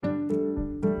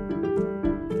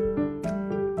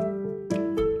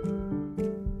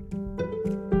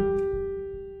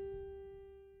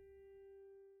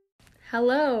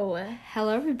Hello.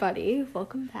 Hello, everybody.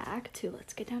 Welcome back to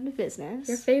Let's Get Down to Business.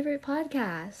 Your favorite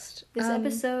podcast. This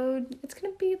episode... It's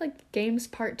going to be like games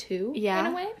part 2, in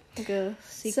a way. Like a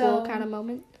sequel kind of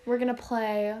moment. We're going to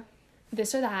play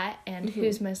this or that and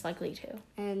who's most likely to.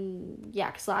 And yeah,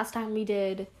 because last time we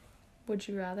did... Would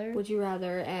you rather? Would you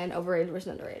rather and overrated versus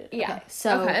underrated. Yeah. Okay,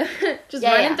 so... Just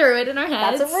running through it in our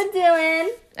heads. That's what we're doing.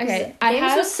 Okay.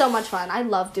 Games was so much fun. I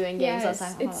love doing games.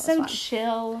 Yes, it's so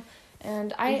chill.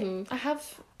 And I have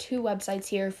 2 websites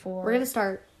here for... We're going to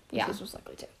start with who's most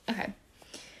likely to. Okay.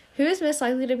 Who is most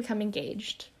likely to become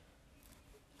engaged?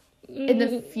 In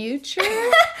the future?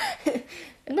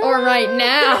 No. Or right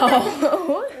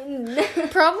now?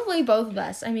 Probably both of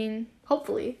us. I mean...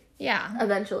 Hopefully. Yeah.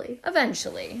 Eventually.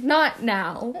 Not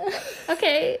now.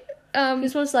 Okay.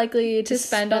 Who's most likely to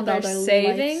spend on their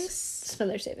savings?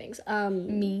 Spend their savings.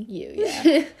 Me. You,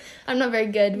 yeah. I'm not very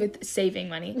good with saving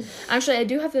money. Actually, I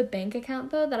do have a bank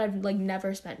account, though, that I've,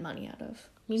 never spent money out of.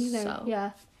 Me neither. So.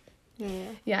 Yeah.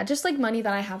 Yeah, just, money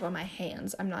that I have on my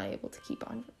hands, I'm not able to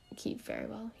keep very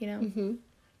well, you know? Mm-hmm.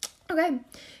 Okay.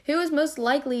 Who is most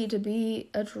likely to be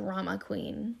a drama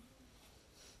queen?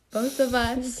 Both of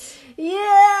us.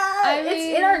 Yeah.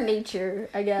 It's in our nature,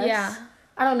 I guess. Yeah.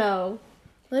 I don't know.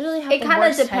 Literally have it kind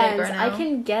of depends. I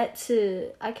can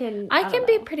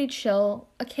be pretty chill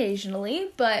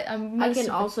occasionally, but I can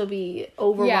also be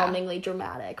overwhelmingly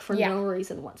dramatic for no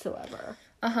reason whatsoever.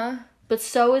 But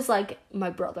so is my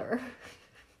brother.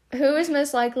 Who is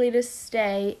most likely to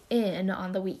stay in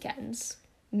on the weekends?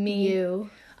 Me. You.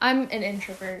 I'm an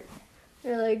introvert.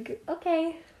 You're like,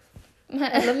 okay.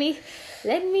 let me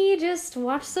just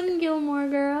watch some Gilmore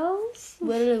Girls.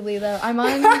 Literally though, I'm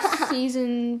on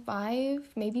season 5,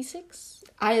 maybe 6.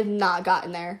 I have not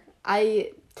gotten there.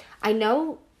 I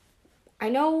know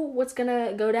what's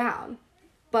gonna go down,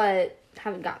 but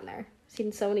haven't gotten there.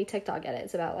 Seen so many TikTok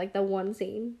edits about the one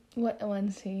scene. What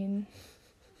one scene?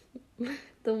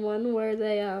 The one where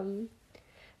they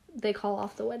call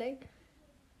off the wedding.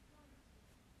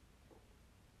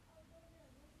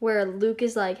 Where Luke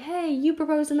is like, hey, you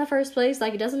proposed in the first place.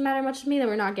 It doesn't matter much to me that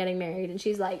we're not getting married. And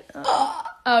she's like, oh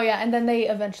yeah, and then they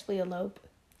eventually elope.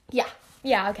 Yeah.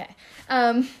 Yeah, okay.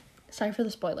 Sorry for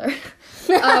the spoiler.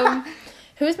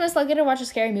 Who is most likely to watch a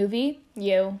scary movie?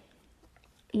 You.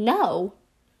 No.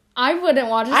 I wouldn't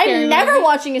watch a scary movie. I'm never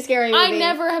watching a scary movie. I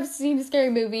never have seen a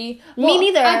scary movie. Me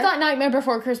neither. I thought Nightmare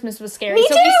Before Christmas was scary. Me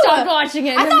so too. we stopped watching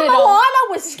it in the middle. Moana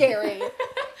was scary.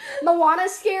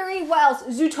 Moana's scary. What else?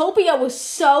 Zootopia was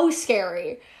so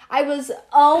scary. I was,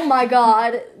 oh my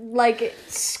god,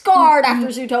 scarred after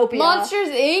Zootopia. Monsters,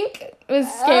 Inc.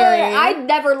 was scary. I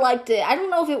never liked it. I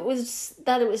don't know if it was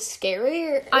that it was scary.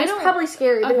 It was probably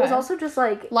scary, but it was also just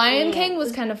Lion King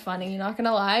was kind of funny, not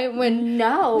gonna lie.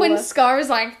 When Scar was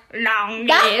like, long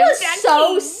that was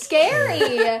so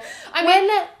scary.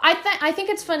 I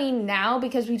think it's funny now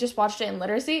because we just watched it in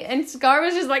literacy, and Scar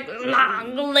was just like,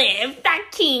 long live the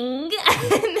king.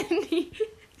 And then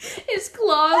his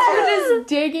claws were just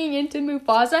digging into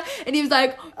Mufasa, and he was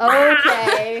like,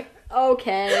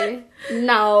 okay,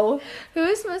 no. Who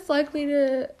is most likely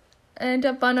to end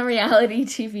up on a reality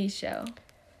TV show?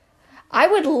 I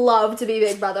would love to be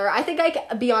Big Brother. I think I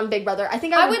could be on Big Brother. I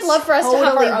would love for us to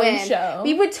have our own show.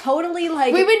 We would totally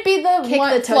we would be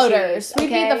the floaters. Okay?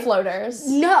 We'd be the floaters.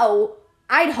 No,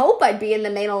 I'd hope I'd be in the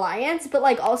main alliance, but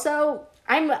also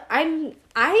I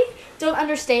don't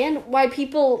understand why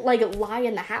people lie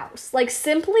in the house.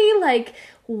 Simply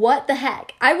what the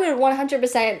heck? I would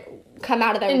 100% come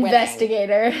out of there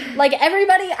investigator. Winning.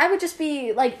 Everybody, I would just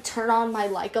be turn on my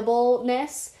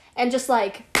likableness and just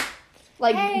hey,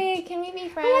 can we be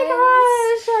friends?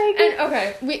 Oh my gosh! And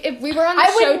okay, if we were on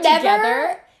the show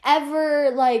together,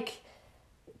 ever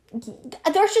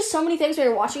there's just so many things where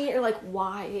you're watching it, you're like,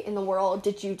 why in the world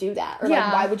did you do that? Or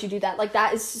why would you do that?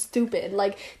 That is stupid.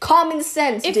 Common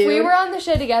sense, if dude. we were on the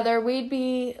show together, we'd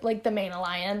be the main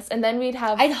alliance, and then we'd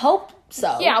have. I'd hope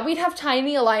so. Yeah, we'd have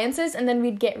tiny alliances, and then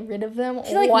we'd get rid of them. I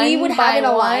feel we would have an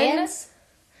alliance.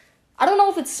 I don't know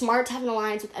if it's smart to have an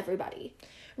alliance with everybody.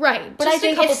 Right, but I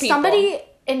think if somebody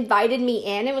invited me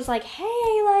in, it was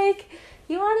hey,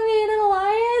 you want to be in an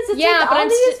alliance? It's but all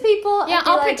these people. Yeah,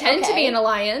 I'll pretend to be an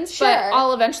alliance, but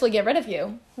I'll eventually get rid of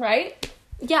you, right?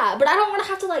 Yeah, but I don't want to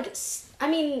have to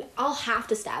I'll have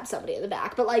to stab somebody in the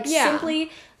back, but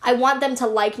simply, I want them to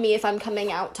like me if I'm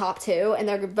coming out top 2 and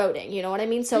they're voting. You know what I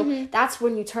mean? So that's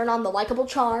when you turn on the likable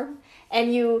charm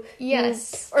and you.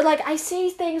 Yes. Or I see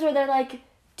things where they're like,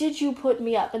 did you put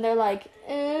me up? And they're like,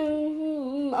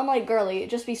 I'm like, girly,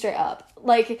 just be straight up.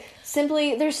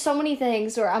 Simply, there's so many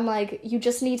things where I'm like, you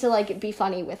just need to, be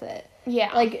funny with it.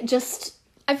 Yeah.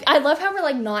 I love how we're,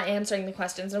 like, not answering the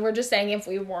questions, and we're just saying if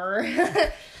we were.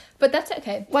 But that's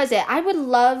okay. What is it?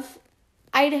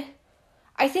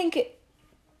 I think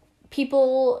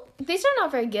people... These are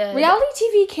not very good. Reality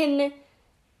TV can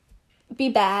be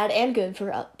bad and good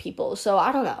for people, so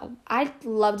I don't know. I'd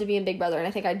love to be in Big Brother, and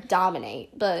I think I'd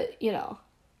dominate, but, you know.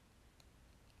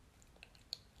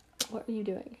 What are you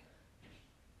doing?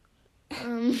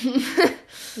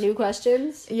 New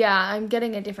questions? Yeah, I'm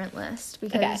getting a different list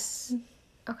because...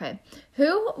 Okay.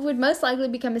 Who would most likely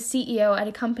become a CEO at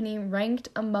a company ranked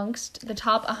amongst the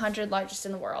top 100 largest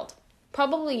in the world?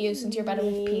 Probably you, since you're better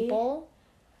with people.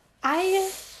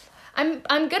 I'm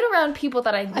good around people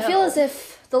that I know. I feel as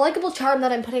if the likable charm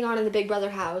that I'm putting on in the Big Brother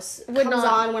house comes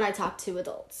on when I talk to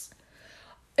adults.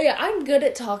 Yeah, I'm good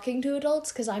at talking to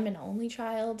adults because I'm an only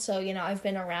child. So, you know, I've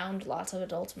been around lots of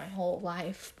adults my whole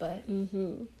life. But,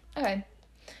 okay.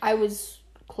 I was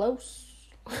close.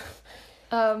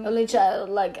 Only child,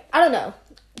 like, I don't know.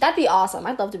 That'd be awesome.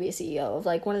 I'd love to be a CEO of,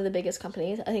 like, one of the biggest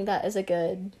companies. I think that is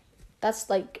that's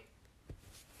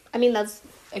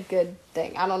a good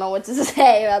thing. I don't know what to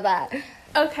say about that.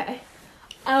 Okay.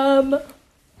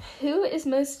 Who is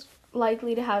most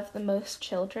likely to have the most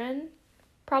children?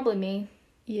 Probably me.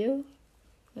 You?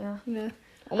 Yeah.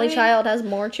 Only child has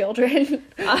more children.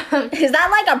 Is that,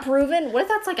 like, a proven? What if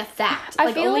that's, like, a fact? I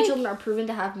Like, feel only like children are proven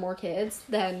to have more kids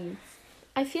than...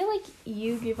 I feel like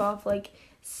you give off, like,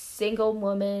 single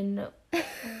woman...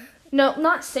 No,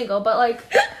 not single, but, like,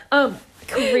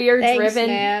 career-driven.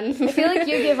 Thanks, man. I feel like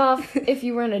you give off, if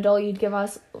you were an adult, you'd give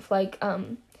us, like,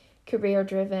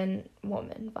 career-driven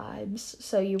woman vibes.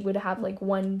 So you would have, like,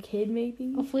 one kid,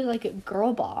 maybe. Hopefully, like, a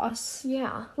girl boss.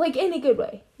 Yeah. Like, in a good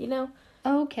way, you know?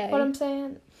 Okay. What I'm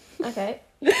saying? Okay.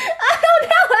 I don't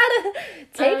know how to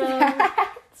take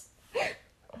that.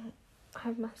 I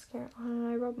have mascara on and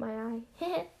I rub my eye.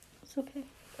 It's okay.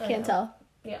 Can't tell.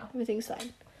 Yeah. Everything's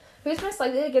fine. Who's most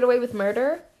likely to get away with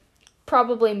murder?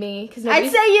 Probably me. Cause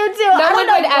I'd say you too. No one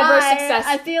would ever suspect.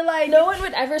 I feel like no one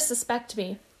would ever suspect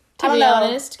me. To be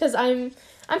honest, because I'm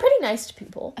pretty nice to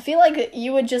people. I feel like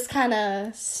you would just kind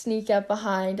of sneak up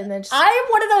behind and then just... I'm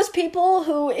one of those people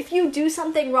who, if you do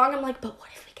something wrong, I'm like, but what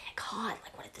if we get caught?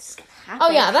 Like, what if this is gonna happen?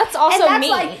 Oh yeah, that's also me.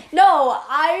 Like, no,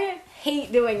 I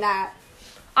hate doing that.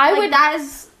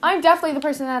 I'm definitely the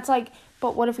person that's like,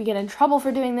 but what if we get in trouble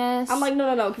for doing this? I'm like,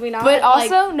 no, can we not? But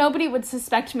also, nobody would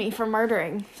suspect me for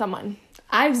murdering someone.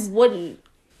 I wouldn't.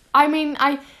 I mean,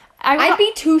 I'd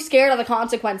be too scared of the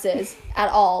consequences at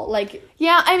all. Like,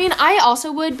 yeah, I mean, I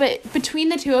also would, but between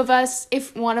the two of us,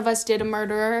 if one of us did a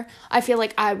murder, I feel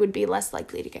like I would be less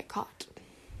likely to get caught.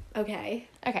 Okay.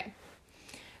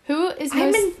 Who is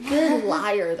I'm a good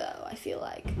liar, though, I feel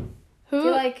like.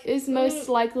 Who is most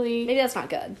likely... Maybe that's not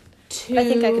good. I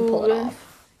think I can pull it off.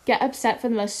 Get upset for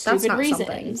the most stupid reasons. That's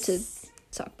not something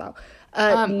to talk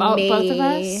about. Me. Both of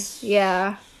us?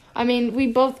 Yeah. I mean, we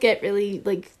both get really,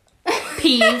 like,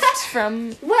 peeved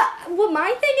from... What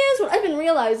my thing is, what I've been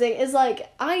realizing is,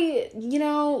 like,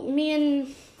 me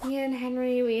and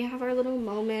Henry, we have our little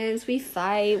moments, we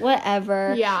fight,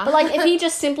 whatever. Yeah. But, like, if he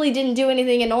just simply didn't do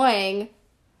anything annoying,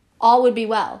 all would be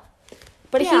well.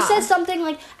 But if he says something,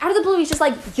 like, out of the blue, he's just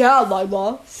like, yeah,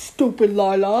 Lila, stupid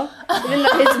Lila. Even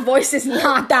though his voice is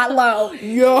not that low.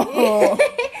 Yeah.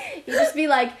 He'd just be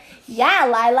like, yeah,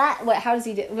 Lila. What, how does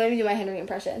he do? Let me do my Henry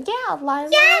impression. Yeah, Lila.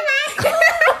 Yeah, Lila.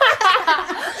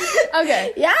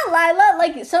 Okay. Yeah, Lila.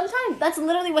 Like, sometimes that's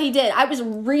literally what he did. I was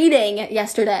reading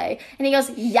yesterday, and he goes,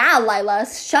 yeah, Lila,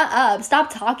 shut up.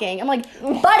 Stop talking. I'm like,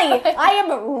 buddy, I am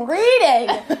reading.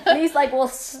 And he's like, well,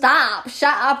 stop.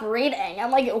 Shut up reading.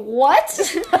 I'm like, what?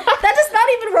 That does not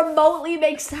even remotely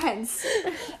make sense.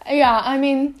 Yeah, I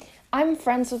mean, I'm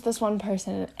friends with this one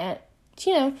person, and,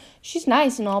 she's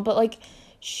nice and all, but, like,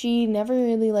 she never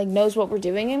really, like, knows what we're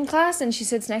doing in class, and she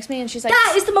sits next to me, and she's like...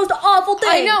 That is the most awful thing!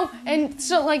 I know! And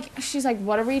so, like, she's like,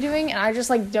 what are we doing? And I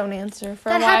just, like, don't answer for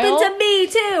a while. That happened to me,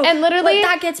 too! And literally... But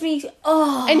that gets me...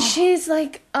 Oh. And she's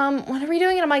like, what are we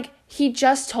doing? And I'm like, he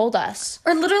just told us.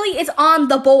 Or literally, it's on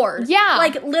the board. Yeah.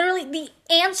 Like, literally, the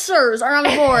answers are on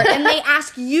the board, and they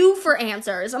ask you for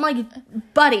answers. I'm like,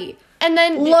 buddy... And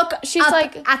then look, she's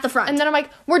like... at the front. And then I'm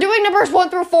like, we're doing numbers 1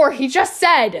 through 4. He just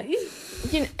said...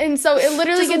 And so it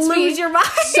literally just gets lose me your mind.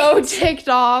 So ticked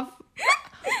off.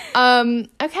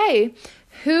 Okay.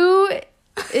 Who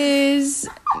is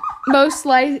most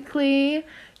likely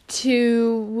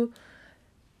to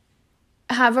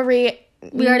have we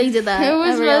already did that. Who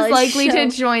is most likely to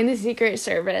join the Secret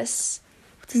Service?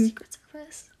 What's the Secret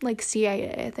Service? Like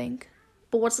CIA, I think.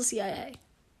 But what's the CIA?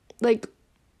 Like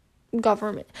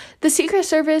government. The Secret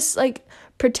Service, like,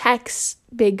 protects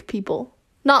big people.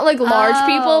 Not like large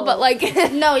people, but like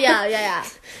No, yeah.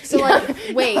 So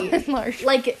like, wait, large.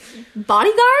 like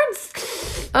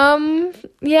bodyguards?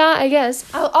 Yeah, I guess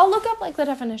I'll look up like the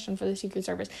definition for the Secret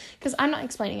Service because I'm not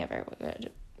explaining it very good.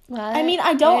 I mean,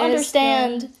 I don't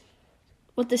understand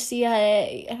what the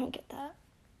CIA. I don't get that.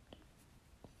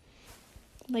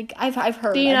 Like I've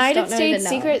heard. The United States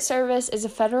Secret Service is a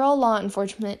federal law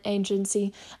enforcement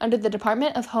agency under the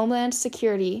Department of Homeland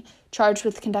Security, charged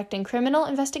with conducting criminal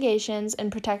investigations and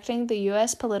protecting the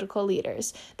U.S. political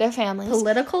leaders, their families.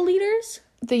 Political leaders?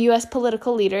 The U.S.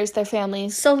 political leaders, their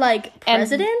families. So, like,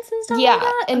 presidents and stuff like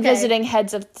that? Yeah, and visiting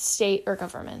heads of the state or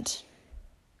government.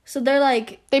 So they're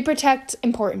like... They protect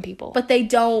important people. But they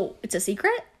don't... It's a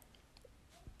secret?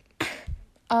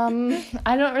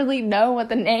 I don't really know what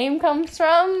the name comes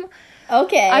from.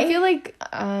 Okay. I feel like,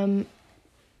 I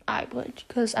would,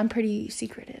 because I'm pretty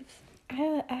secretive.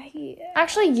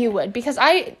 Actually, you would, because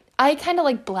I kind of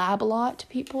like blab a lot to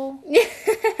people.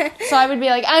 So I would be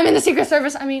like, I'm in the Secret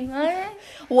Service. I mean,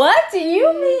 what do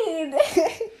you mean?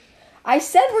 I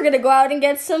said we're gonna go out and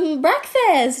get some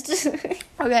breakfast.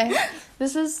 Okay,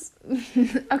 this is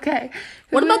okay.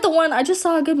 What about the one I just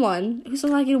saw a good one? Who's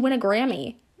likely to win a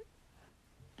Grammy?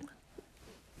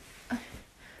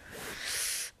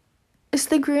 Is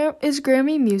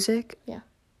Grammy music? Yeah.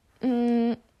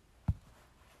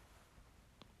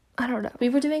 I don't know. We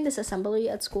were doing this assembly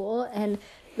at school, and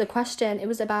the question, it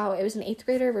was an 8th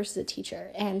grader versus a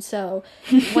teacher. And so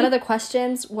one of the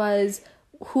questions was,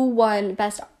 who won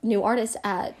Best New Artist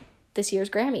at this year's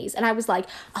Grammys? And I was like,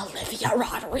 Olivia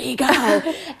Rodrigo.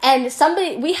 And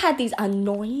we had these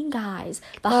annoying guys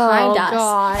behind us.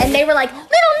 God. And they were like, Lil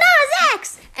Nas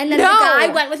X. And then the guy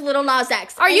went with Lil Nas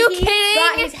X. Are you kidding?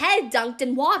 Got his head dunked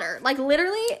in water. Like,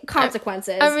 literally,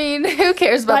 consequences. I mean, who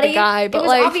cares about the guy? But it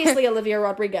was obviously Olivia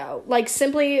Rodrigo. Like,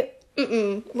 simply,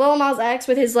 Lil Nas X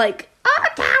with his, like,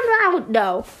 calm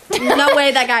down. No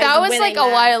way that guy. That was like a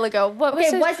while ago.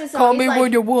 What's this song? Call me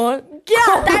when you want.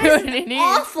 Yeah, that is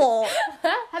awful.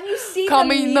 Have you seen Call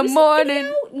me in the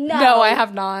morning? No, I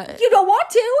have not. You don't want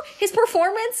to? His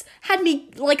performance had me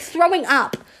like throwing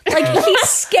up. Like he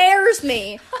scares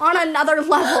me on another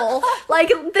level.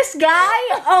 Like this guy.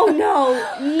 Oh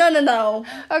no.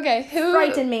 Okay, who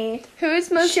frightened me? Who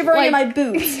is most shivering in my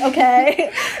boots?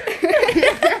 Okay.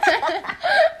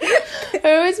 Who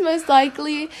is most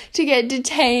likely to get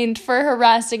detained for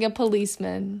harassing a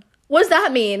policeman? What does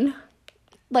that mean?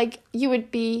 Like, you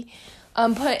would be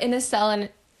put in a cell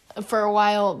for a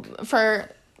while for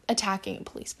attacking a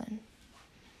policeman.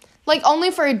 Like,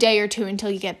 only for a day or two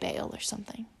until you get bail or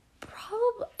something.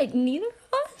 Probably neither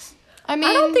of us. I mean,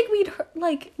 I don't think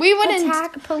we wouldn't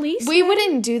attack police. We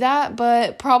wouldn't do that,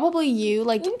 but probably you,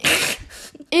 like,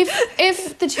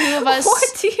 if the two of us. What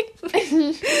do you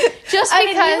mean? Just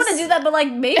because we wouldn't do that, but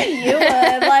like maybe you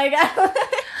would. Like,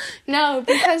 no,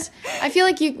 because I feel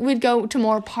like you would go to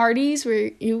more parties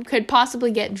where you could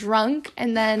possibly get drunk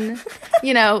and then,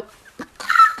 you know.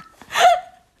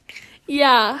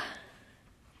 Yeah.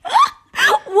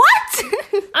 What?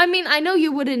 I mean, I know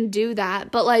you wouldn't do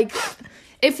that, but like,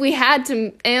 if we had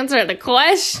to answer the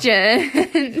question.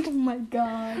 Oh my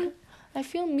god. I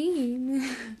feel mean.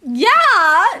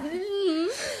 Yeah.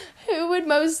 Who would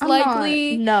most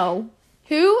likely... No.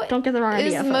 Who don't get the wrong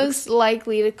idea, is most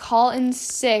likely to call in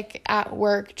sick at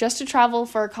work just to travel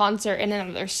for a concert in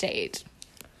another state?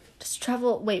 Just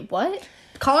travel... Wait, what?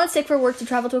 Call in sick for work to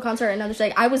travel to a concert in another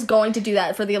state. I was going to do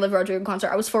that for the Olivia Rodrigo concert.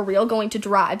 I was for real going to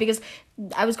drive because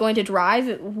I was going to drive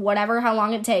how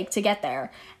long it take to get there.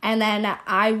 And then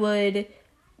I would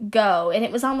go. And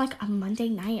it was on like a Monday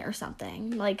night or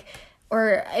something. Like...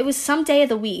 Or it was some day of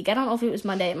the week. I don't know if it was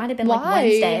Monday. It might have been like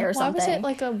Wednesday or something. Why was it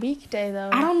like a weekday though?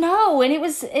 I don't know. And it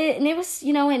was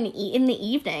you know in the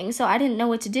evening, so I didn't know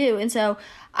what to do. And so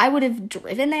I would have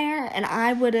driven there, and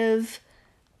I would have,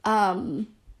 and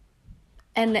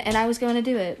I was going to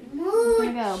do it. I was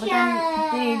gonna go, but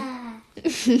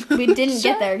then we didn't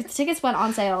get there. The tickets went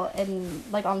on sale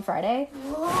on Friday,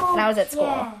 and I was at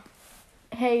school.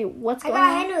 Hey, what's going on?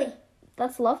 I got Henry.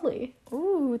 That's lovely.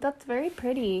 Ooh, that's very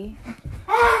pretty.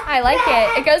 I like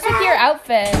it. It goes with your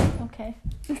outfit. Okay.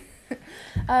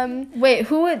 Wait,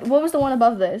 what was the one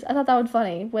above this? I thought that was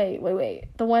funny. Wait.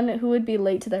 The one who would be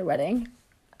late to their wedding.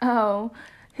 Oh,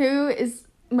 who is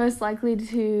most likely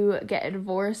to get a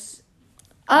divorce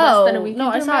less than a week? No,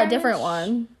 I saw a different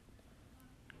one.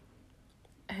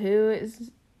 Who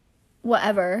is...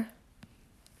 Whatever.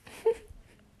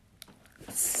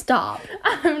 Stop.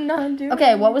 I'm not doing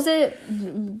Okay, what was it?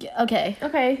 Okay.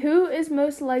 Okay, who is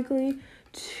most likely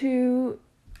to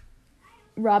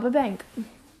rob a bank?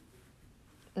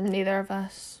 Neither of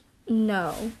us.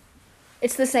 No.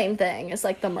 It's the same thing. It's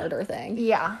like the murder thing.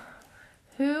 Yeah.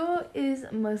 Who is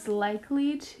most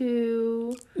likely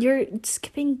to... You're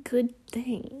skipping good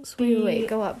things. Wait.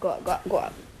 Go up.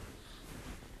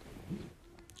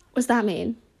 What's that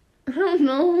mean? I don't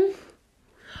know.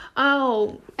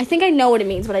 Oh. I think I know what it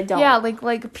means, but I don't. Yeah,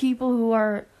 like people who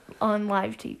are on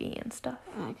live TV and stuff.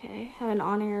 Okay. Have an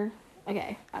on-air...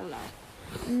 Okay, I don't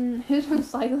know. Who is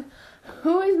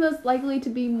most likely to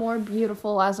be more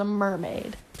beautiful as a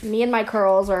mermaid? Me and my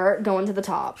curls are going to the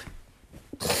top.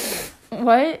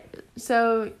 What?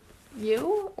 So,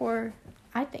 you or...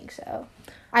 I think so.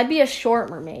 I'd be a short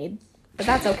mermaid, but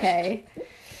that's okay.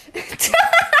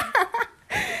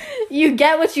 You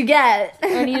get what you get.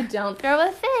 And you don't throw a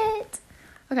fit.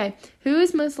 Okay, who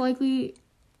is most likely...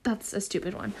 That's a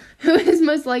stupid one. Who is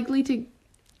most likely to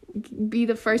be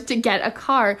the first to get a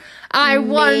car? I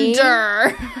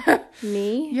wonder.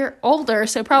 Me? You're older,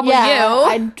 so probably yeah, you.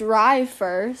 I drive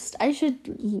first. I should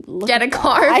Get a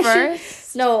car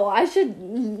first. I should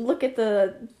look at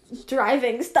the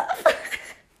driving stuff.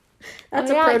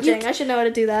 That's Oh, yeah, approaching. I should know how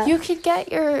to do that. You could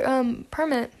get your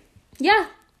permit. Yeah.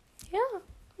 Yeah.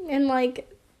 In like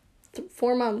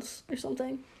 4 months or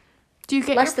something. Do you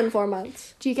get Less than 4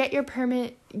 months. Do you get your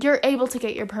permit? You're able to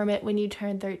get your permit when you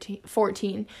turn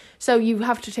 14. So you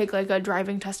have to take like a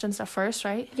driving test and stuff first,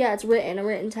 right? Yeah, it's a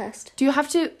written test. Do you have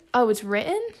to? Oh, it's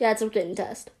written? Yeah, it's a written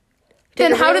test.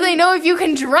 Then how do they know if you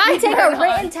can drive? You take or a not?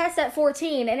 written test at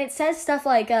 14, and it says stuff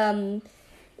like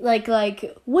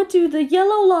what do the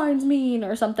yellow lines mean,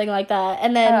 or something like that,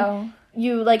 and then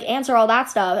you like answer all that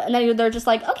stuff, and then they're just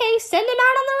like, okay, send it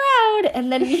out on the road, and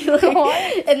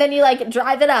then you like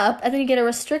drive it up, and then you get a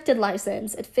restricted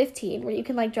license at 15 where you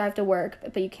can like drive to work,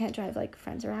 but you can't drive like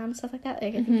friends around and stuff like that.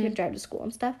 Like, I think you can drive to school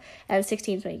and stuff. And at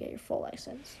 16 is when you get your full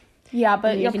license. Yeah,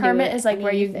 but your permit is like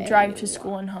where you drive to you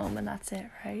school and home, and that's it,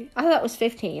 right? I thought it was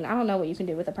 15. I don't know what you can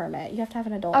do with a permit. You have to have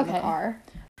an adult in the car.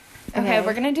 Okay,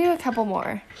 we're gonna do a couple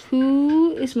more.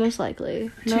 Who is most likely?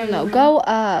 No. Go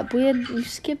up. You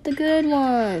skipped the good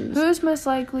ones. Who's most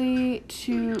likely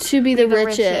to be the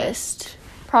richest?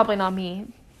 Probably not me.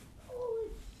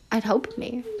 I'd hope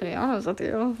me, to be honest with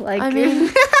you. Like, I mean,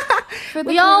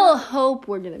 we all hope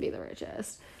we're gonna be the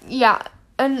richest. Yeah,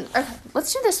 and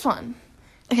let's do this one.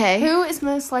 Okay. Who is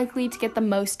most likely to get the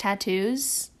most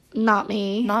tattoos? Not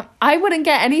me. I wouldn't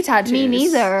get any tattoos. Me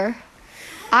neither.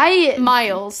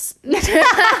 Miles.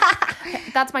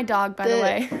 That's my dog, by the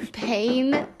way.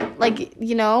 Pain, like,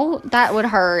 that would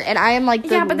hurt. And I am like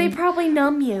yeah, but they probably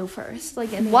numb you first,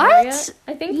 like in the what? area.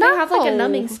 I think they have like a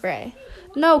numbing spray.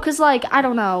 No, because like I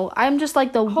don't know. I'm just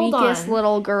like the weakest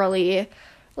little girly.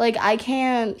 Like I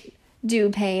can't do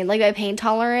pain. Like my pain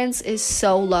tolerance is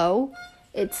so low.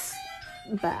 It's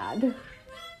bad.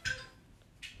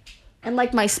 And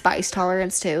like my spice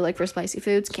tolerance too. Like for spicy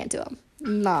foods, can't do them.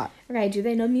 Not. Okay, do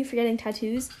they numb you for getting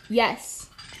tattoos? Yes.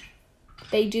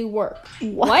 They do work.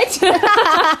 What?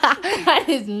 That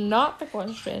is not the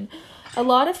question. A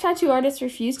lot of tattoo artists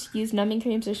refuse to use numbing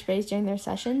creams or sprays during their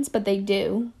sessions, but they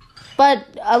do. But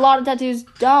a lot of tattoos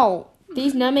don't.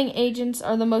 These numbing agents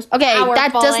are the most powerful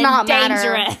that does not dangerous.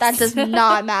 Matter. That does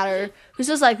not matter. Who's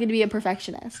most likely to be a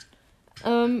perfectionist?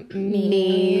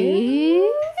 Me.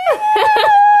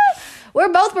 We're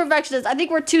both perfectionists. I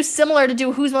think we're too similar to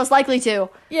do who's most likely to.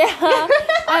 Yeah.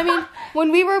 I mean,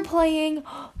 when we were playing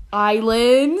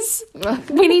Islands,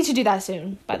 we need to do that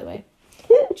soon, by the way.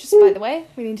 Just by the way,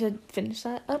 we need to finish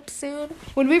that up soon.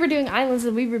 When we were doing Islands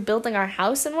and we were building our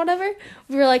house and whatever,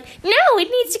 we were like, no, it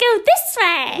needs to go this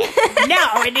way.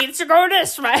 No, it needs to go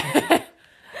this way.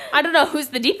 I don't know who's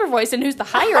the deeper voice and who's the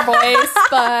higher voice,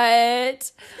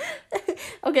 but...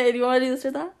 Okay, do you want to do this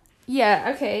or that?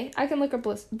 Yeah, okay. I can look up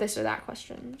this or that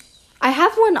questions. I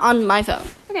have one on my phone.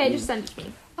 Okay, just send it to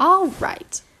me. All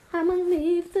right. I'm gonna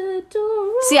leave the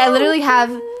door. See, I literally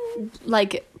have,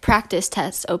 like, practice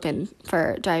tests open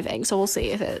for driving, so we'll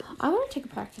see if it... I want to take a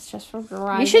practice test for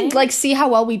driving. We should, like, see how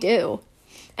well we do.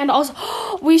 And also,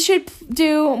 we should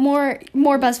do more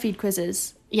BuzzFeed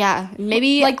quizzes. Yeah,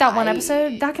 maybe... Like that one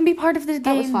episode. That can be part of the That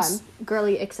games. was fun.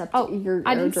 Girly, except your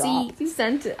I didn't drop. see you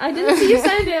sent it. I didn't see you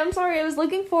send it. I'm sorry. I was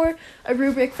looking for a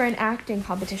rubric for an acting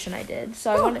competition I did.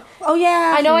 So I wanted... Oh,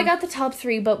 yeah. I know I got the top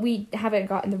 3, but we haven't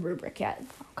gotten the rubric yet.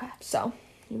 Okay. So...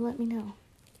 You let me know.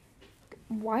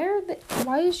 Why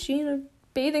is she in a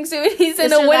bathing suit? He's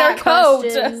in a winter coat.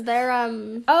 They're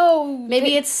Oh,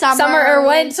 maybe it's summer or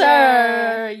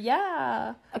winter.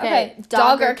 Yeah. Okay.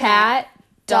 Dog or cat?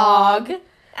 Dog.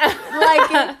 Like,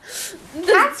 cats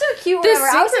are cute. The Whatever.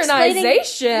 I was explaining,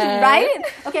 synchronization. right?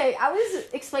 Okay, I was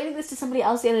explaining this to somebody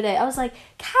else the other day. I was like,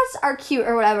 cats are cute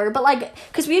or whatever, but like,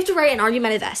 because we have to write an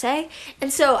argumentative essay,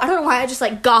 and so I don't know why I just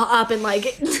like got up and like.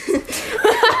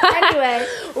 Anyway,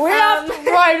 We're not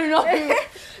writing up.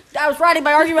 I was writing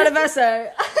my argumentative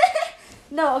essay.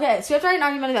 No, okay, so we have to write an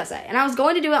argumentative essay, and I was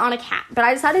going to do it on a cat, but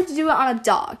I decided to do it on a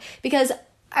dog because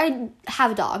I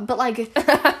have a dog, but like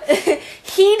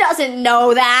he doesn't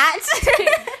know that.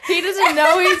 He doesn't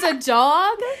know he's a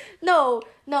dog?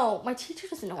 No, my teacher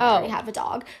doesn't know I already have a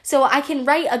dog. So I can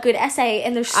write a good essay,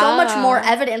 and there's so much more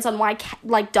evidence on why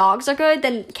dogs are good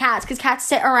than cats, because cats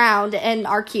sit around and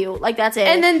are cute. Like, that's it.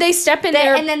 And then they step in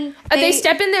they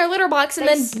step in their litter box and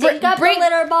then stink up the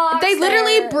litter box. They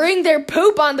literally bring their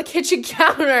poop on the kitchen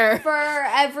counter. Fur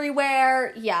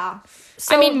everywhere. Yeah.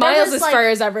 So I mean, Miles' fur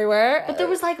is everywhere. But there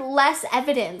was like less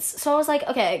evidence. So I was like,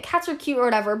 okay, cats are cute or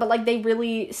whatever, but like they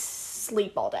really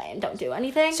sleep all day and don't do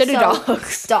anything. So do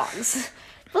dogs. Dogs.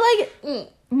 But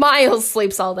like, Miles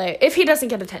sleeps all day if he doesn't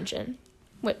get attention.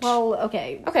 Well,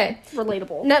 okay. Okay.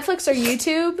 Relatable. Netflix or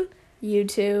YouTube?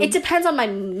 YouTube. It depends on my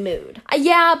mood.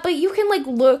 Yeah, but you can like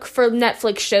look for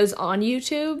Netflix shows on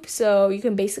YouTube, so you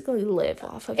can basically live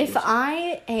off of it. If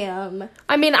I am...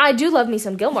 I mean, I do love me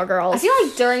some Gilmore Girls. I feel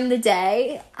like during the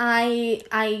day, I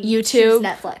YouTube. choose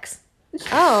Netflix.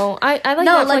 Oh, I like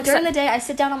no, Netflix. like during the day, I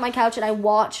sit down on my couch and I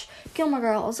watch Gilmore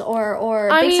Girls or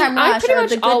Big Time I Rush pretty or much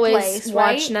The Good always Place,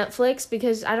 watch right? Netflix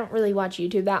because I don't really watch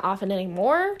YouTube that often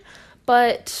anymore.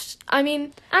 But I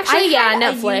mean, actually,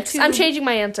 Netflix. I'm changing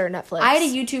my answer. Netflix. I had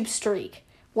a YouTube streak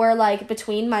where, like,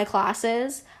 between my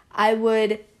classes, I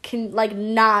would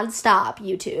nonstop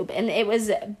YouTube, and it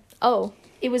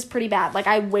was pretty bad. Like,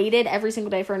 I waited every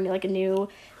single day for like a new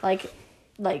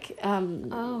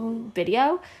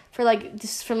video for like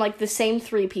just from like the same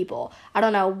 3 people. I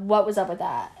don't know what was up with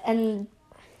that, and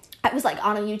I was like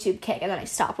on a YouTube kick, and then I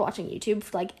stopped watching YouTube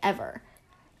for like ever.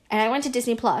 And I went to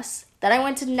Disney Plus. Then I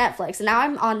went to Netflix. And now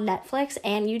I'm on Netflix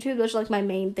and YouTube. Those are, like, my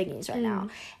main thingies right now.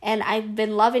 And I've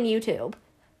been loving YouTube.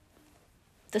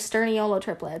 The Sterniolo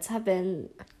triplets have been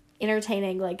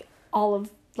entertaining, like, all of,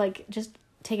 like, just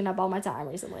taking up all my time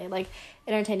recently. Like,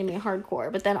 entertaining me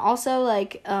hardcore. But then also,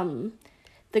 like,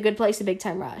 The Good Place and Big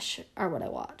Time Rush are what I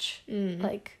watch.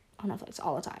 Like, on Netflix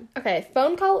all the time. Okay,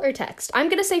 phone call or text? I'm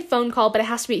going to say phone call, but it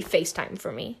has to be FaceTime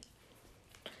for me.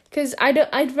 Because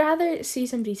I'd rather see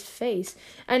somebody's face.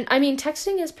 And, I mean,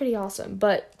 texting is pretty awesome,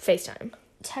 but FaceTime.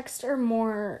 Texts are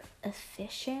more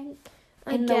efficient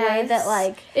in the way that,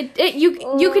 like...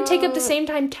 You could take up the same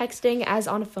time texting as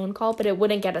on a phone call, but it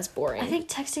wouldn't get as boring. I think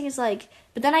texting is, like...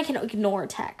 But then I can ignore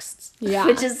texts. Yeah.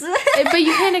 Which is... But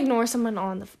you can't ignore someone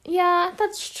on the... Yeah,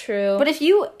 that's true. But if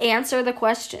you answer the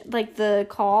question, like, the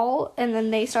call, and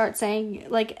then they start saying,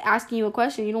 like, asking you a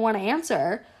question you don't want to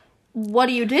answer... What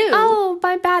do you do? Oh,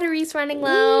 my battery's running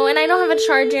low, and I don't have a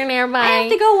charger nearby. I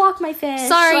have to go walk my fish.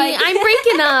 Sorry, I'm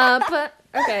breaking up.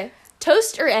 Okay.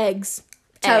 Toast or eggs?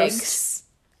 Toast.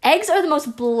 Eggs are the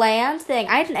most bland thing.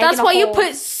 I had an egg That's in a why hole, you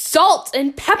put salt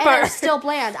and pepper. and it's still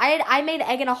bland. I made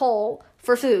egg in a hole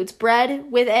for foods.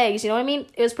 Bread with eggs. You know what I mean?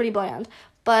 It was pretty bland.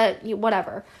 But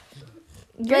whatever.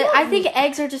 But I think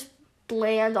eggs are just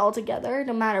bland altogether,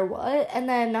 no matter what. And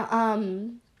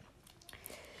then,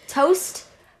 toast...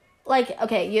 Like,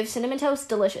 okay, you have cinnamon toast,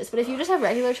 delicious. But if you just have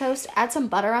regular toast, add some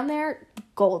butter on there,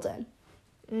 golden.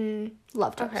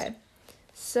 Love toast. Okay.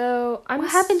 So, what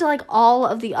happened to, like, all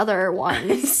of the other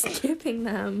ones? Skipping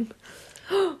them.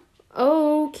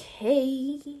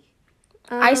 Okay.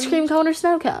 Ice cream cone or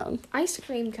snow cone? Ice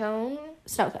cream cone.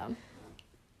 Snow cone.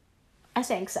 I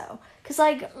think so. Because,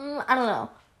 like, I don't know.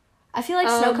 I feel like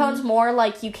snow cone's more,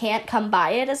 like, you can't come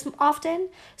by it as often.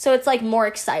 So it's, like, more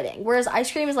exciting. Whereas ice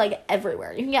cream is, like,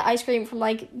 everywhere. You can get ice cream from,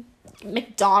 like,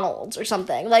 McDonald's or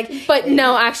something. Like, but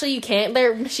no, actually you can't.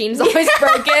 Their machine's always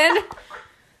broken.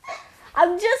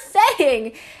 I'm just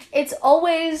saying. It's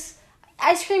always...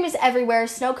 Ice cream is everywhere.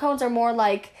 Snow cones are more,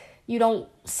 like, you don't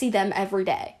see them every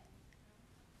day.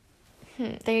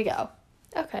 There you go.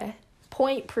 Okay.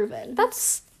 Point proven.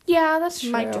 That's true.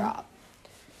 Mic drop.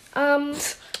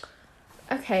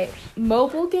 Okay,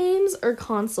 mobile games or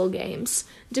console games?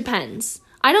 Depends.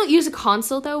 I don't use a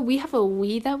console, though. We have a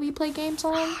Wii that we play games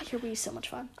on. Your Wii's so much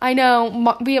fun. I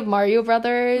know. We have Mario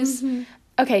Brothers.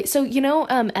 Okay, so you know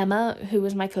Emma, who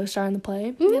was my co-star in the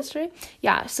play yesterday?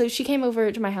 Yeah, so she came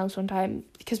over to my house one time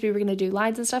because we were going to do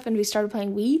lines and stuff, and we started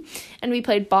playing Wii, and we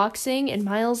played boxing, and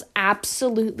Miles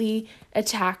absolutely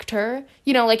attacked her.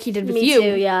 You know, like he did with you.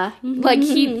 Me too, yeah.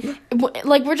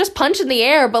 Like, we're just punching the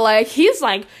air, but, like, he's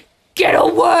like... Get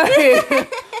away!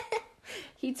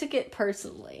 He took it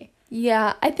personally.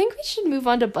 Yeah, I think we should move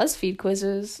on to BuzzFeed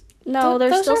quizzes. No,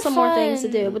 there's those still are some more things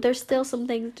to fun. do, but there's still some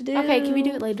things to do. Okay, can we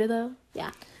do it later, though? Yeah.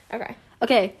 Okay.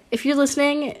 Okay, if you're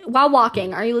listening while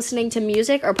walking, are you listening to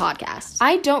music or podcasts?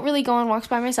 I don't really go on walks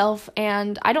by myself,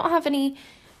 and I don't have any,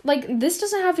 like, this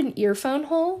doesn't have an earphone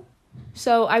hole,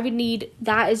 so I would need,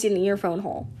 That is an earphone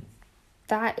hole.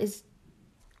 that is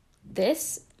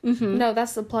this? Mm-hmm. No,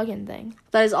 that's the plug-in thing.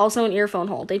 That is also an earphone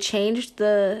hole. They changed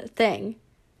the thing.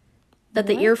 That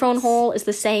the What? earphone hole is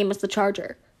the same as the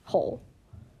charger hole.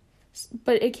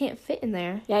 But it can't fit in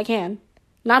there. Yeah, I can.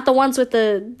 Not the ones with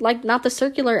the, like, not the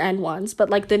circular end ones, but,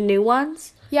 like, the new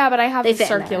ones. Yeah, but I have They the fit in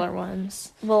there. circular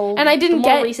ones. Well, And I didn't the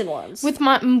more get- recent ones. With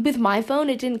my phone,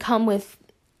 it didn't come with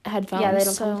headphones. Yeah, they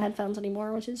don't so. come with headphones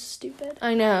anymore, which is stupid.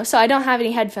 I know. So I don't have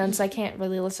any headphones, so I can't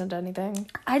really listen to anything.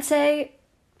 I'd say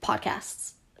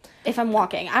podcasts if I'm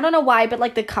walking. I don't know why, but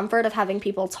like the comfort of having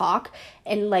people talk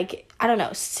and like, I don't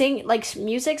know, sing, like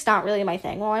music's not really my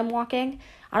thing while I'm walking.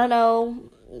 I don't know.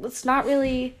 It's not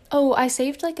really. Oh, I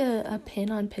saved like a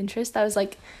pin on Pinterest that was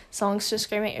like songs to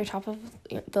scream at your top of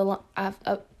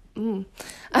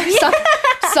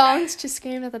songs to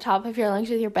scream at the top of your lungs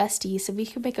with your bestie. So we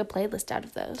could make a playlist out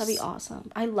of those. That'd be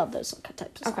awesome. I love those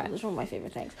types of songs. Okay. Those are one of my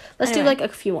favorite things. Let's do Anyway. like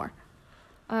a few more.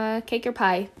 Cake or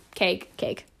pie? Cake.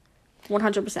 Cake.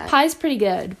 100%. Pie's pretty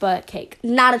good, but cake.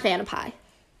 Not a fan of pie.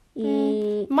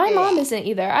 My mom isn't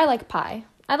either. I like pie.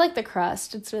 I like the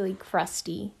crust. It's really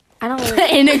crusty. I don't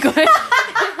really. In a good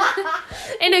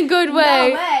in a good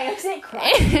way. I said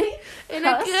crusty. In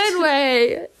a good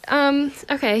way.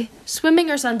 Okay. Swimming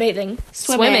or sunbathing?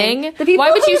 Swimming. The people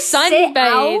Why would who you sit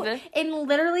out sunbathe? and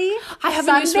literally I have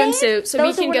a new sunbathe, swimsuit, so we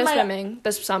those are can one go of my- swimming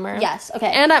this summer. Yes,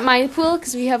 okay. And at my pool,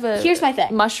 because we have a Here's my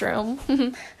thing. mushroom.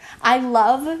 I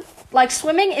love, like,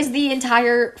 swimming is the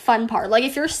entire fun part. Like,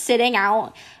 if you're sitting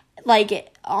out, like,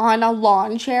 on a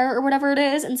lawn chair or whatever it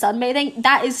is and sunbathing,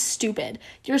 that is stupid.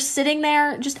 You're sitting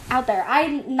there, just out there.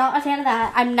 I'm not a fan of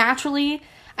that. I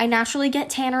naturally get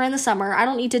tanner in the summer. I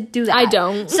don't need to do that. I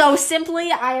don't. So,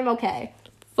 simply, I am okay.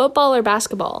 Football or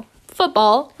basketball?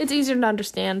 Football. It's easier to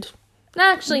understand.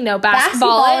 Actually, no.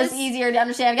 Basketball is easier to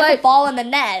understand. Get the but- ball in the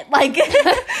net. Like,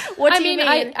 what do you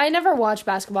mean? I never watched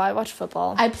basketball. I watched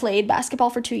football. I played basketball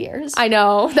for 2 years. I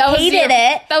know. That was Hated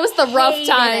it. That was the rough Hated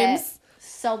times. it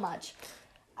so much.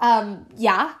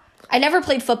 Yeah. I never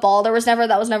played football. That was never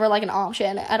like an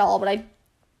option at all, but I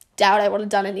doubt I would have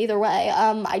done it either way.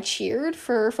 I cheered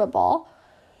for football.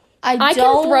 I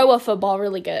can throw a football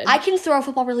really good. I can throw a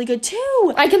football really good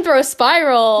too. I can throw a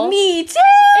spiral. Me too.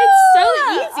 It's so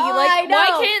easy. Oh, Like, I know.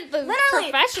 why can't the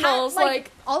professionals,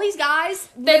 like all these guys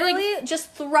They, literally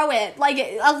just throw it. Like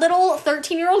a little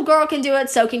 13-year-old girl can do it,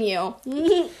 so can you.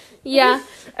 Yeah.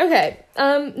 Okay.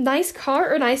 Nice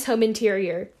car or nice home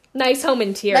interior? Nice home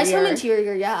interior. Nice home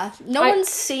interior, yeah. No one's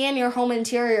seeing your home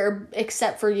interior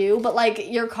except for you, but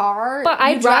like your car. But you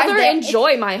I'd drive rather there-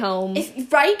 enjoy my home.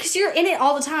 right? Because you're in it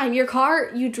all the time. Your car,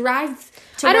 you drive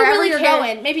to I don't wherever really you're care.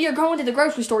 going. Maybe you're going to the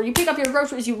grocery store. You pick up your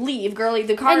groceries, you leave, girly.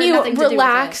 The car and has you nothing to do with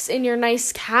relax in your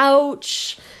nice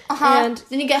couch. it. And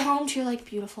then you get home to your like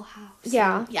beautiful house.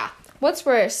 Yeah. Yeah. What's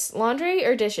worse, laundry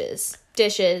or dishes?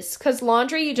 Dishes. Because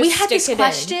laundry, you just We had stick this it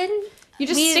question. in. You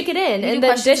just We- stick it in, we and do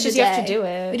then questions of dishes the you have to day. do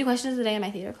it. We do questions of the day in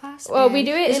my theater class. Well, we and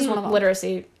do it this is in one of them.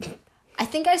 literacy. I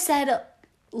think I said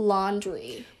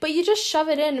laundry. But you just shove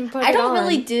it in and put it on. I don't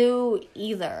really do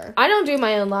either. I don't do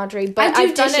my own laundry, but I do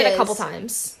I've done it a dishes. couple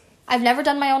times. I've never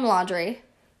done my own laundry,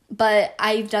 but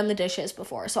I've done the dishes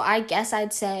before. So I guess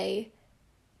I'd say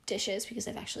dishes because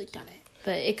I've actually done it.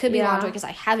 But it could be Yeah. laundry because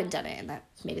I haven't done it, and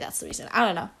maybe that's the reason. I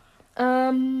don't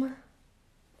know.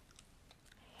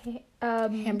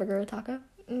 Hamburger or taco?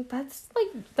 That's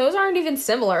like, those aren't even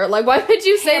similar. Like, why would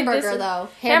you say Hamburger, this? though.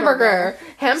 Hamburger.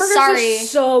 Hamburgers Sorry. are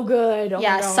so good. Oh my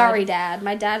Yeah, God. sorry, Dad.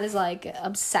 My dad is like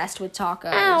obsessed with tacos.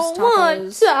 I don't want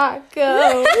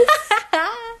tacos.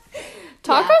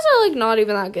 Tacos are like not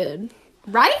even that good.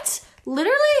 Right?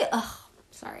 Literally? Ugh.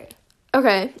 Sorry.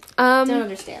 Okay. Don't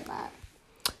understand that.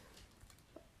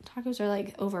 Tacos are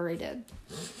like overrated.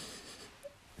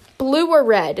 Blue or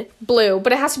red? Blue,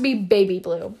 but it has to be baby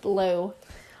blue. Blue.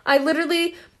 I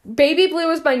literally, baby blue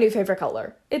is my new favorite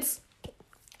color. It's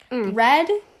Red?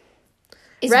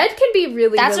 red can be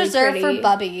really That's really reserved pretty. for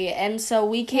Bubby, and so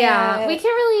we can't. Yeah, we can't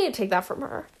really take that from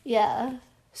her. Yeah,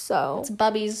 So it's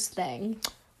Bubby's thing.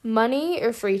 money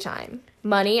or free time?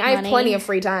 Money. I have Money. plenty of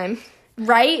free time.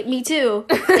 Right? Me too.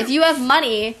 If you have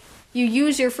money, you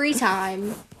use your free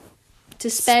time to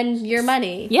spend your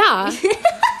money. Yeah.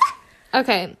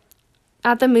 Okay.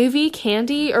 At the movie,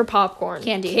 candy or popcorn?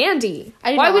 Candy. Candy.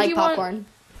 I do Why not would like you popcorn.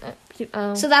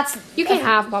 Want, So that's you can a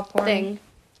have popcorn. thing.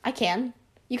 I can.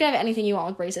 You can have anything you want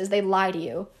with braces. They lie to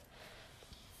you.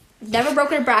 Never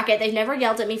broken a bracket. They've never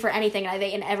yelled at me for anything, and I've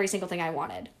eaten every single thing I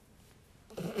wanted.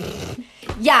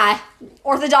 Yeah.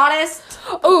 Orthodontist.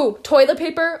 Oh, toilet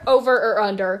paper, over or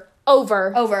under?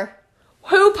 Over. Over.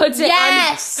 Who puts it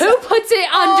Yes! Who puts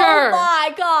it under? Oh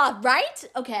my god, right?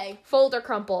 Okay. Fold or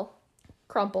crumple?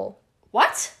 Crumple.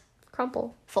 What?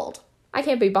 Crumple. Fold. I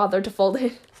can't be bothered to fold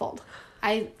it. Fold.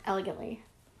 I elegantly.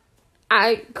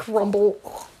 I crumble.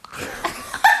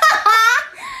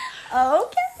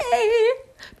 Okay.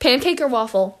 Pancake or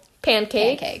waffle?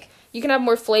 Pancake. Pancake. You can have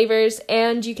more flavors,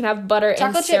 and you can have butter and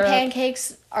Chocolate syrup. chip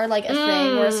pancakes are like a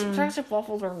thing, whereas chocolate chip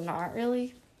waffles are not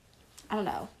really. I don't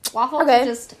know. Waffles are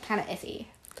just kind of iffy.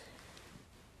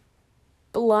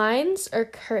 Blinds or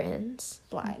curtains?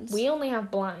 Blinds. We only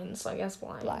have blinds, so I guess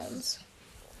blinds. Blinds.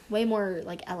 Way more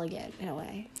like elegant in a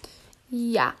way.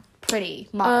 Yeah. Pretty.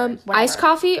 Modern. Iced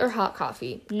coffee or hot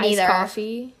coffee? Neither. Iced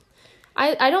coffee.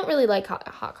 I don't really like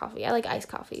hot coffee. I like iced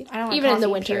coffee. I don't like even coffee, in the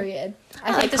winter. Period.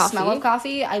 I like like the coffee. smell of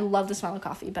coffee. I love the smell of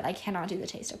coffee, but I cannot do the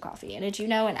taste of coffee. And did you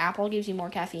know an apple gives you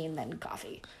more caffeine than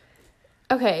coffee?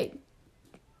 Okay.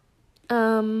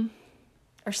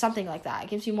 Or something like that. It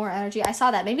gives you more energy. I saw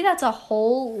that. Maybe that's a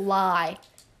whole lie.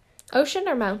 Ocean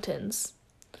or mountains?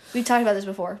 We've talked about this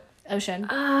before. Ocean.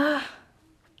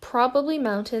 Probably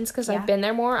mountains because Yeah. I've been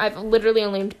there more. I've literally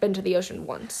only been to the ocean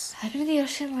once. I've been to the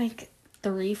ocean like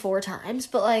 3-4 times,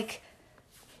 but like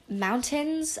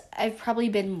mountains, I've probably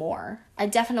been more. I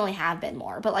definitely have been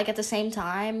more, but like at the same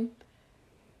time,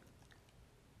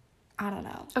 I don't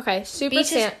know. Okay, soup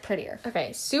Beach or is prettier.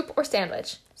 Okay, soup or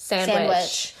sandwich?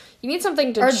 Sandwich. You need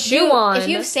something to chew on. If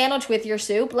you have sandwich with your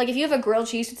soup, like if you have a grilled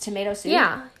cheese with tomato soup,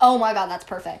 Yeah. Oh my god, that's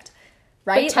perfect.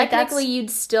 Right? But technically,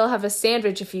 you'd still have a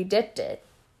sandwich if you dipped it.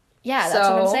 Yeah, that's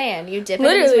what I'm So, saying. You dip it in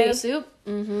literally- tomato soup.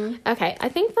 Mm-hmm. Okay, I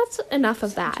think that's enough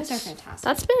of that. Sandwiches are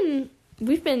fantastic.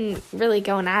 We've been really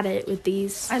going at it with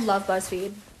these. I love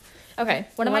BuzzFeed. Okay.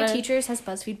 One of my teachers has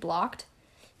BuzzFeed blocked.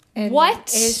 And What?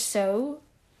 It is so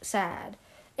sad.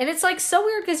 And it's like so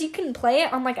weird because you can play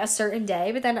it on like a certain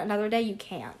day, but then another day you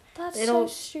can't. That's so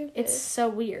stupid. It's so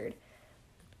weird.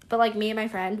 But like me and my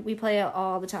friend, we play it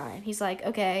all the time. He's like,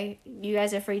 okay, you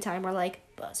guys have free time. We're like,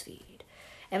 BuzzFeed.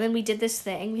 And then we did this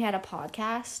thing. We had a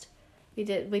podcast. We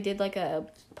did like a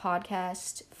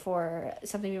podcast for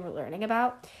something we were learning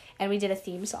about. And we did a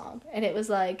theme song. And it was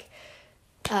like,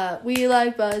 we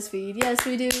like BuzzFeed. Yes,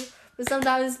 we do. But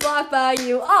sometimes it's blocked by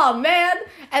you. Oh, man.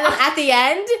 And then at the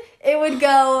end, it would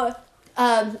go,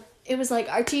 it was like,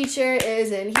 our teacher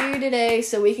isn't here today,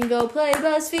 so we can go play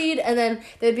BuzzFeed. And then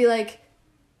they'd be like,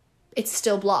 it's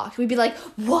still blocked. We'd be like,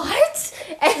 what?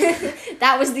 And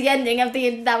that was the ending of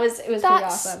it was pretty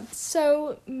awesome.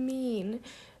 So mean.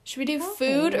 Should we do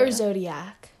food or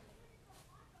Zodiac?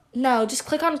 No, just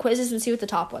click on quizzes and see what the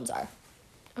top ones are.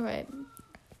 All right.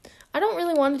 I don't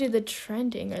really want to do the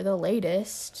trending or the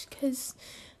latest because.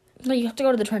 No, you have to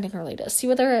go to the trending or latest. See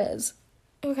what there is.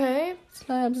 Okay.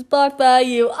 Sometimes blocked by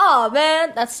you. Oh,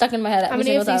 man. That's stuck in my head How every many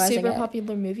single of time these I sing super it.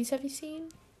 popular movies have you seen?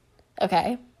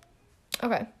 Okay.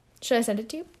 Okay. Should I send it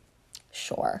to you?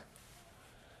 Sure.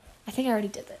 I think I already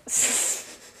did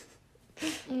this.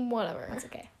 Whatever. That's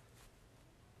okay.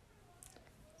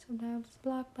 Sometimes it's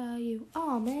blocked by you.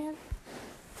 Oh, man.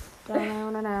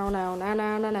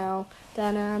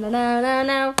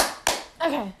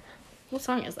 Okay. What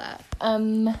song is that?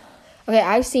 Okay,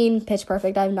 I've seen Pitch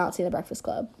Perfect. I have not seen The Breakfast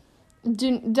Club.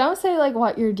 don't say like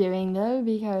what you're doing though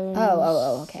because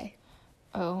Okay.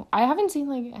 Oh, I haven't seen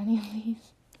like any of these.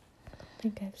 I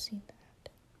think I've seen that.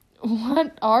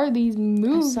 What are these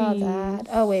movies? I saw that.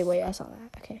 Oh, wait, I saw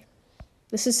that. Okay.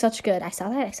 This is such good. I saw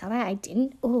that. I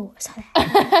didn't. Oh, I saw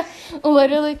that.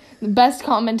 Literally the best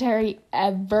commentary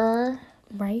ever.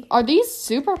 Right? Are these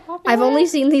super popular? I've only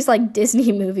seen these, like,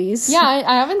 Disney movies. Yeah,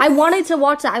 I haven't. I wanted to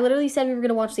watch that. I literally said we were going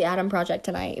to watch The Adam Project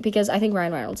tonight because I think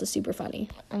Ryan Reynolds is super funny.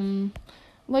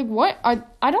 Like, what?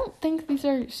 I don't think these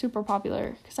are super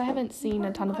popular because I haven't seen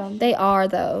a ton of them. They are,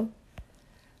 though.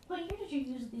 What year did you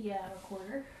use the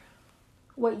recorder?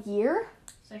 What year?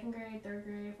 2nd grade, 3rd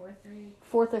grade, 4th grade?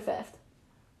 4th or 5th.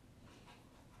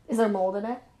 Is there mold in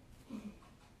it?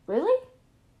 Really?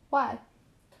 Why?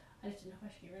 I just didn't know if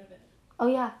I should get rid of it. Oh,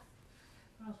 yeah.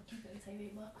 Or else we'll keep it and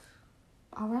save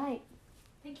 $8. All right.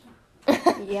 Thank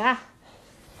you. Yeah.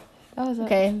 That was it.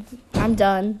 Okay. I'm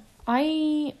done.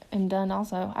 I am done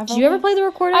also. Did you ever play the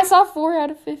recorder? I saw 4 out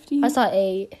of 50. I saw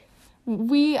 8.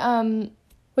 We, What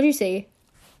did you see?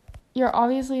 you're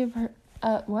obviously,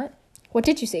 what? What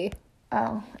did you see?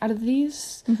 Oh, out of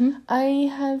these, Mm-hmm. I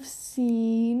have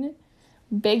seen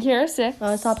Big Hero 6. Oh,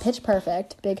 I saw Pitch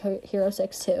Perfect, Big Hero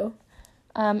 6 too.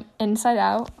 Inside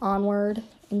Out. Onward,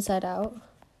 Inside Out.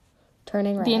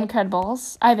 Turning Red. The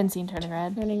Incredibles. I haven't seen Turning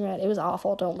Red. Turning Red. It was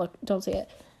awful. Don't see it.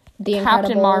 The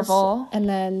Captain Incredibles, Marvel. and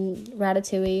then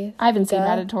Ratatouille. I haven't seen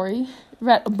Ratatouille.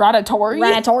 Ratatouille?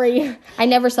 Ratatouille. I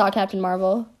never saw Captain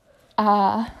Marvel.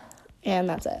 And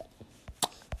that's it.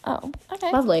 Oh,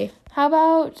 okay. Lovely. How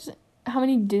about how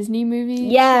many Disney movies?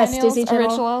 Yes, Disney Channel.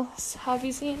 Originals have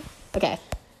you seen? Okay.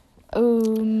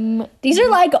 These are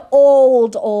like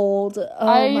old. Oh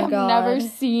I my have god. never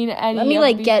seen any. Let me of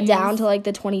like get these. down to like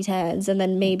the 2010s, and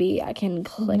then maybe I can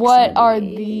click. What some are of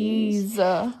these?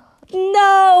 No!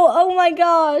 Oh my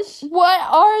gosh. What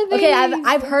are these? Okay,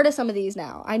 I've heard of some of these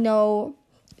now. I know.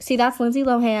 See, that's Lindsay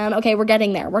Lohan. Okay, we're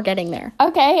getting there.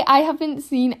 Okay, I haven't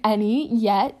seen any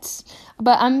yet,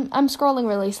 but I'm scrolling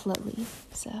really slowly.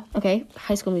 So. Okay,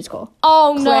 High School Musical.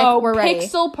 Oh Click, no! we're ready.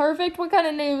 Pixel Perfect. What kind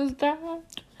of name is that?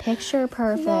 Picture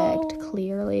Perfect. No.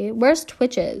 Clearly. Where's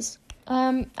Twitches?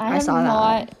 I saw that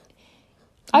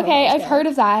not. Okay, I've heard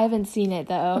of that. I haven't seen it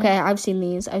though. Okay, I've seen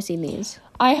these.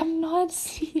 I have not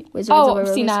seen. Wizards of Waverly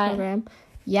I've seen that. Program.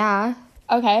 Yeah.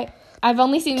 Okay, I've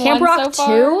only seen Camp one Rock so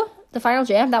far. 2? The Final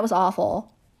Jam? That was awful.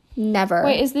 Never.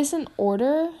 Wait, is this in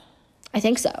order? I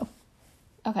think so.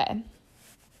 Okay,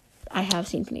 I have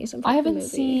seen Phineas and Ferb I haven't movie.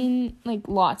 seen like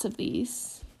lots of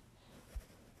these.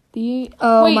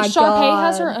 Oh wait, my Sharpay God.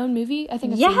 has her own movie. I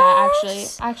think I've seen that actually.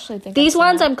 I actually think These I've seen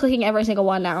ones that. I'm clicking every single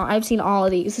one now. I've seen all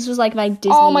of these. This was like my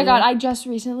Disney. Oh my god! I just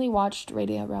recently watched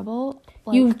Radio Rebel.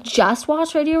 Like, You just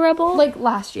watched Radio Rebel? like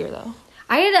last year though.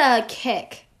 I had a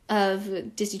kick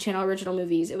of Disney Channel original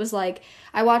movies. It was like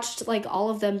I watched like all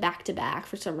of them back to back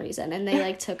for some reason, and they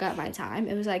like took up my time.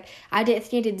 It was like I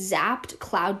think I did Zapped,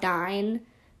 Cloud9,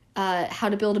 How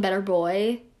to Build a Better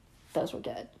Boy. Those were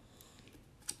good.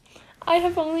 I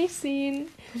have only seen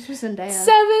This was Zendaya.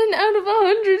 7 out of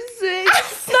 106.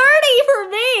 30 for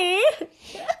me.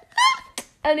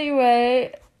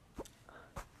 Anyway,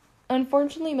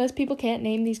 unfortunately, most people can't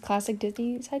name these classic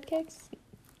Disney sidekicks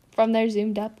from their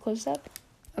zoomed up close up.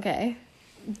 Okay.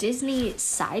 Disney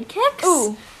sidekicks?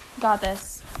 Ooh, got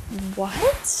this.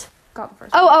 What? Got the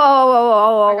first.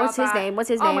 Oh. I got What's his that. name? What's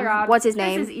his Oh name? my god. What's his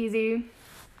name? This is easy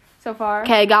so far.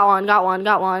 Okay, got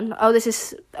one. Oh, this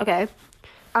is okay.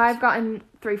 I've gotten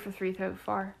 3 for 3 so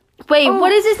far. Wait, Oh.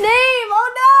 what is his name?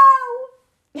 Oh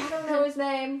no! I don't know his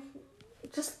name.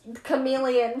 Just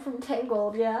Chameleon from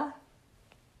Tangled, yeah.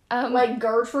 Like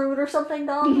Gertrude or something,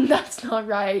 dumb. That's not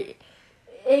right.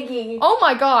 Iggy. Oh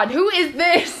my god, who is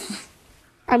this?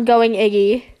 I'm going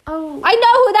Iggy. Oh, I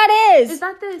know who that is. is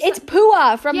that the? It's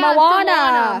Pua from yeah,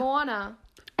 Moana. Moana.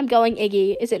 I'm going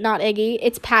Iggy. Is it not Iggy?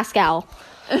 It's Pascal.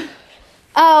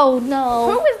 Oh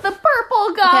no. Who is the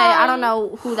purple guy? Okay, I don't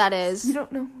know who that is. You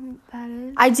don't know who that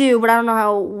is? I do, but I don't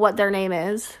know what their name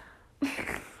is.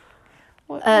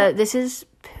 What, This is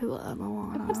Pua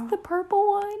Moana. what's the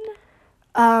purple one?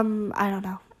 I don't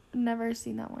know. Never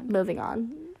seen that one. Moving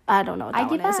on. I don't know what that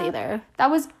one is either. That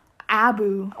was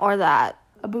Abu. Or that.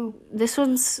 Abu. This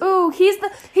one's. Ooh, he's the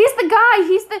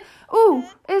guy. Ooh,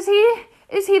 is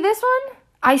he this one?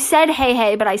 I said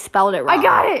hey, but I spelled it wrong. I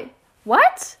got it.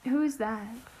 What? Who's that?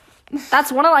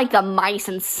 That's one of like the mice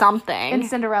and something. In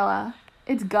Cinderella.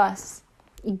 It's Gus.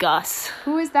 Gus.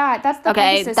 Who is that? That's the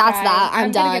Okay, Pegasus that's guy. that.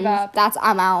 I'm gonna give done. up.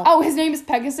 I'm out. Oh, his name is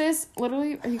Pegasus?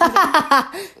 Literally? Are you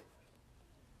kidding?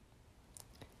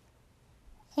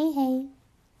 Hey.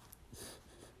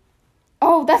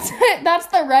 Oh, that's it. That's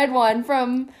the red one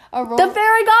from The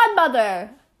fairy godmother.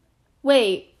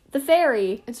 Wait, the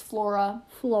fairy. It's Flora.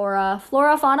 Flora,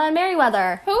 Fauna, and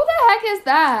Merryweather. Who the heck is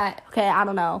that? Okay, I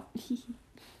don't know.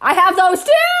 I have those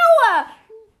too!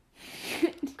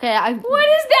 Okay, What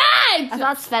is that? I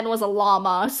thought Sven was a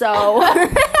llama, so.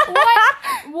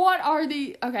 What are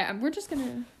the... Okay, we're just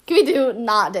gonna... Can we do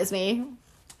not Disney?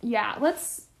 Yeah,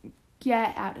 let's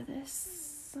get out of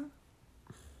this.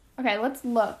 Okay, let's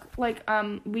look. Like,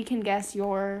 we can guess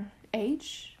your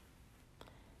age.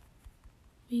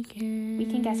 We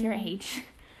can guess your age.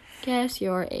 Guess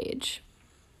your age.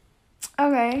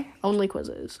 Okay. Only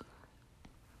quizzes.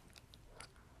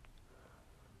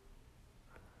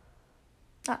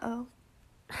 Uh-oh.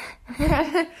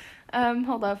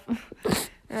 Hold up.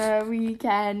 We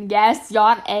can guess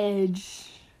your age.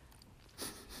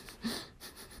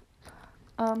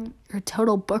 You're a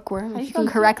total bookworm. How If you you can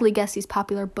spell correctly guess these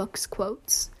popular books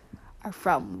quotes are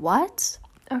from what?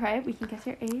 Okay, we can guess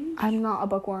your age. I'm not a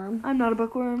bookworm. I'm not a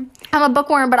bookworm. I'm a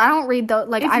bookworm, but I don't read those.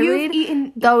 Like, If I you've read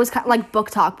eaten those like book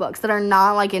talk books that are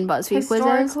not like in BuzzFeed quizzes.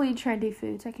 historically trendy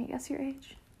foods, I can guess your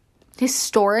age.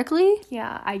 Historically?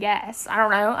 Yeah, I guess. I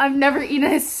don't know. I've never eaten a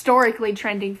historically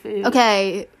trending food.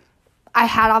 Okay, I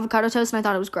had avocado toast and I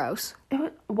thought it was gross.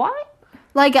 What?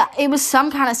 Like, it was some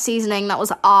kind of seasoning that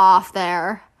was off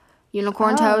there.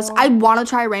 Unicorn toast. I want to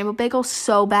try rainbow bagel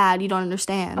so bad. You don't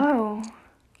understand. Oh.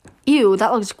 Ew,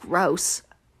 that looks gross.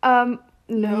 No.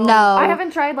 I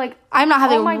haven't tried, like... I'm not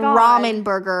having my God. ramen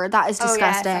burger. That is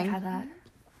disgusting. Oh, yes, I've had that.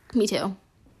 Me too.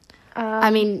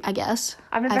 I guess.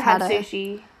 I've never had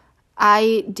sushi.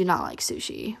 I do not like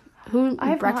sushi. I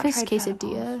have Breakfast not tried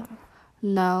quesadilla?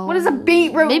 No. What is a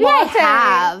beetroot Maybe latte?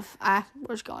 I have.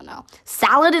 We're just going now.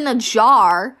 Salad in a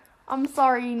jar. I'm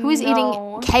sorry, Who is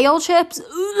eating kale chips?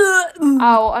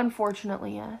 Oh,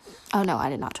 unfortunately, yes. Oh, no, I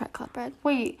did not try club bread.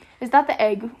 Wait, is that the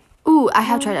egg? Ooh, I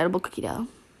have tried edible cookie dough.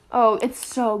 Oh, it's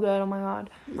so good. Oh, my God.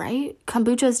 Right?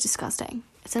 Kombucha is disgusting.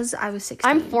 It says I was 16.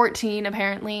 I'm 14,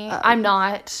 apparently. I'm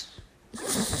not.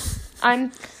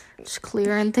 I'm... Just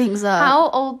clearing things up. How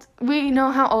old... We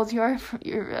know how old you are.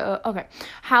 You're, okay.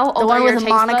 How old The are one your with taste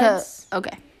Monica. buds?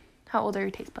 Okay. How old are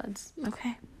your taste buds?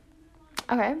 Okay.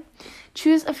 Okay.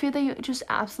 Choose a food that you just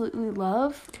absolutely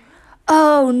love.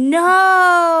 Oh,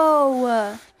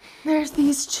 no. There's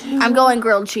these two. I'm going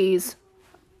grilled cheese.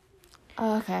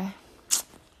 Okay.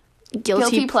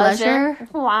 Guilty pleasure.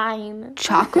 Wine.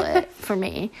 Chocolate for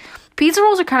me. Pizza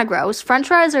rolls are kind of gross. French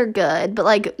fries are good, but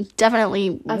like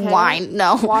definitely wine.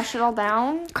 No. Wash it all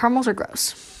down. Caramels are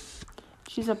gross.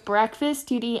 Choose a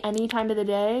breakfast you'd eat any time of the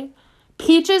day.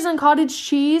 Peaches and cottage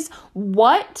cheese.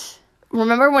 What?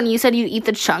 Remember when you said you eat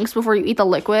the chunks before you eat the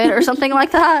liquid or something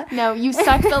like that? No, you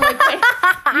suck the liquid.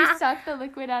 You suck the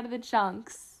liquid out of the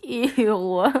chunks.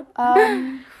 Ew.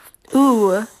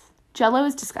 Ooh. Jell-O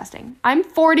is disgusting. I'm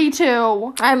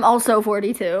 42. I'm also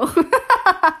 42.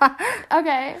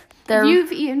 Okay. If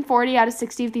you've eaten 40 out of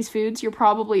 60 of these foods, you're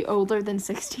probably older than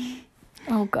 60.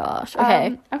 Oh, gosh.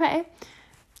 Okay. Okay.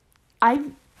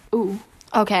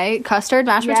 Okay. Custard,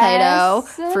 mashed potato,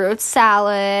 fruit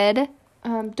salad.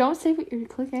 Don't say what you're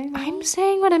clicking. I'm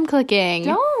saying what I'm clicking.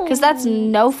 Don't. Because that's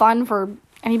no fun for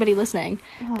anybody listening.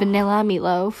 Vanilla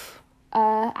meatloaf.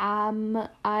 I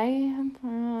have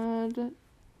had...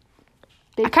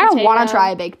 I kind of want to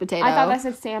try a baked potato. I thought that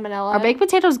said salmonella. Are baked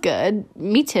potatoes good?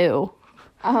 Me too.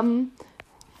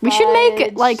 We should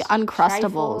make like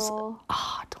Uncrustables. Trifle.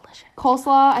 Oh, delicious.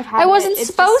 Coleslaw, I've had I wasn't It's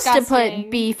supposed to disgusting.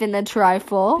 put beef in the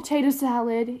trifle. Potato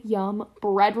salad, yum.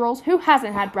 Bread rolls. Who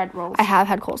hasn't had bread rolls? I have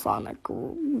had coleslaw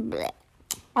in there.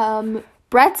 Breadsticks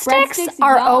Breadsticks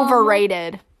are yum.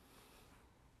 overrated.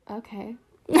 Okay.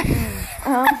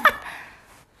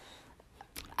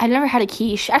 I've never had a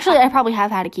quiche. Actually, I probably have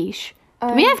had a quiche.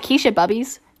 Do we have quiche at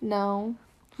Bubby's? No.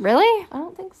 Really? I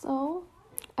don't think so.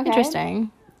 Okay.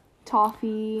 Interesting.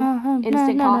 Toffee,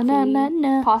 instant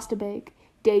coffee, pasta bake,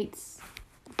 dates,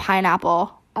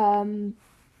 Pineapple.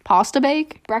 Pasta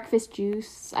bake. breakfast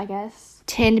juice, I guess,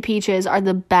 Tinned peaches are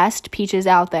the best peaches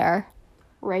out there.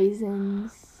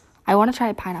 raisins. I want to try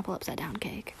a pineapple upside down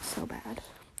cake so bad.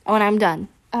 Oh, and I'm done.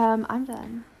 I'm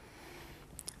done.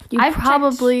 I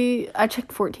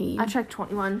checked 14. I checked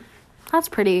 21. That's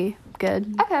pretty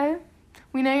good. Okay.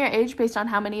 We know your age based on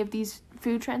how many of these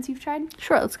food trends you've tried.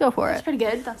 Sure, let's go for That's it. pretty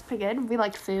good. That's pretty good. We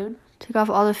liked food. Take off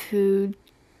all the food,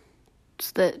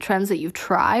 the trends that you've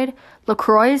tried.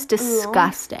 LaCroix is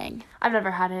disgusting. I've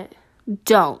never had it.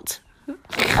 Don't.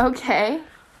 Okay.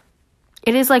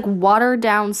 It is like watered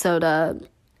down soda,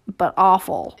 but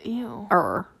awful. Ew.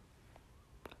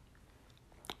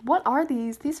 What are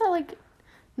these? These are like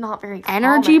not very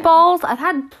energy common. balls? I've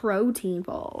had protein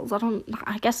balls.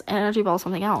 I guess energy balls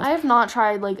something else. I have not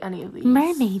tried like any of these.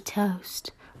 Mermaid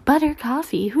toast. Butter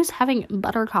coffee. Who's having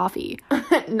butter coffee?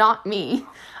 Not me.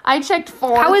 I checked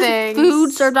 4 How things. is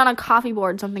food served on a coffee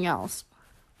board something else?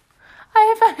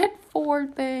 I have had 4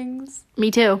 things.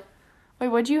 Me too. Wait,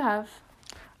 what'd you have?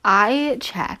 I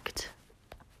checked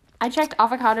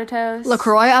avocado toast.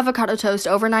 LaCroix avocado toast,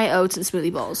 overnight oats, and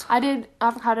smoothie bowls. I did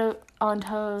avocado on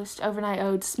toast, overnight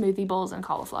oats, smoothie bowls, and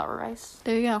cauliflower rice.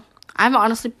 There you go. I've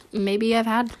honestly, maybe I've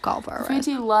had cauliflower rice. Foods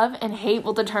you love and hate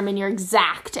will determine your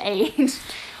exact age.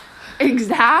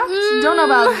 Exact? Don't know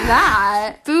about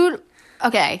that. Food.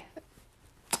 Okay.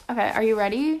 Okay, are you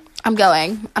ready? I'm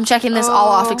going. I'm checking this all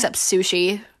off except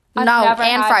sushi. I've No, never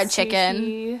and had fried sushi.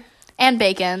 chicken. And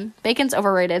bacon. Bacon's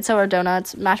overrated. So are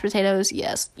donuts. Mashed potatoes.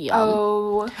 Yes. Yum.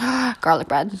 Oh. Garlic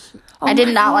bread. Oh I did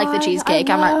my not like the God, cheesecake.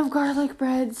 I I'm love not. garlic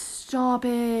bread. Stop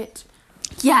it.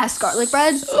 Yes, garlic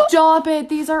bread. Stop it.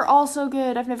 These are all so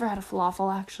good. I've never had a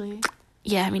falafel, actually.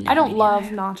 Yeah, I mean, I don't love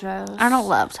nachos. I don't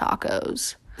love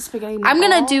tacos. Spaghetti meatballs. I'm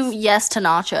gonna do yes to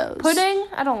nachos. Pudding?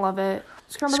 I don't love it.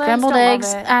 Scrambled eggs.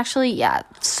 Don't love it. Actually, yeah,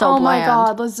 so Oh bland. my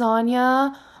God,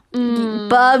 lasagna.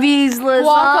 Bubby's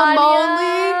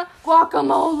lasagna.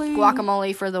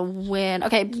 Guacamole. For the win.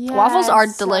 Okay, waffles are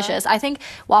Yes. delicious. I think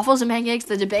waffles and pancakes,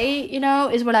 the debate,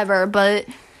 is whatever, but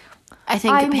I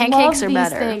think pancakes are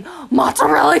better.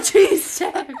 Mozzarella cheese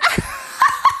sticks.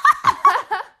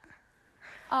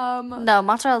 No,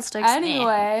 mozzarella sticks.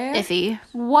 Anyway, iffy.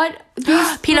 what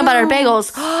these Peanut butter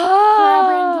bagels.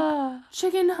 crab and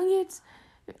chicken nuggets?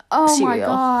 Oh my Cereal.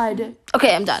 god!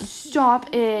 Okay, I'm done.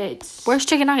 Stop it. Where's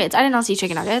chicken nuggets? I did not see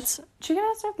chicken nuggets. Chicken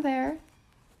nuggets over there.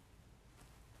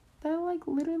 They're like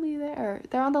literally there.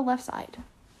 They're on the left side.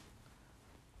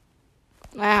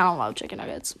 I don't love chicken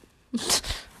nuggets.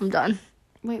 I'm done.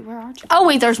 Wait, where are chicken? Oh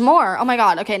wait, there's more. Oh my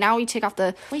god. Okay, now we take off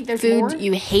the Wait, there's food more?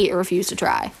 you hate or refuse to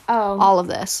try. Oh, All of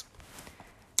this.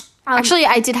 Actually,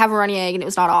 I did have a runny egg and it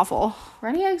was not awful.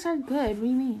 runny eggs are good. What do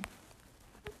you mean?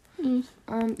 You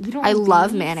don't. I like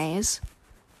love these? mayonnaise.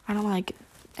 I don't like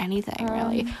anything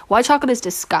really. White chocolate is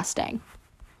disgusting.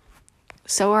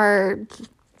 So are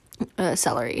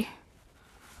celery.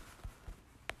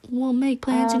 We'll make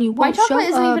plans and you white won't show chocolate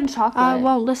isn't up. even chocolate. I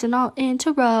won't listen. I'll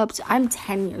interrupt. I'm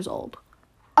 10 years old.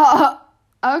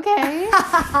 Okay.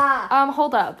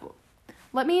 Hold up.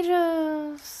 Let me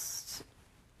just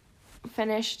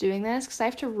finish doing this because I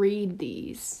have to read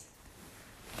these.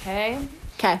 Okay.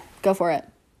 Okay, go for it.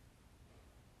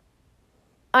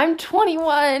 I'm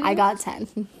 21. I got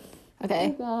 10.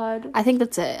 Okay. Oh God. I think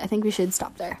that's it. I think we should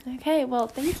stop there. Okay. Well,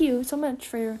 thank you so much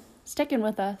for sticking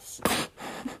with us.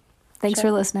 Thanks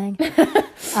for listening.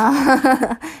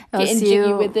 I'll Getting see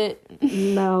you with it.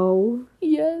 No.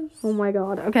 Yes. Oh my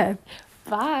god. Okay.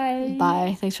 Bye.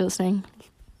 Bye. Thanks for listening.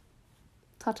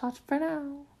 Ta-ta for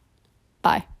now.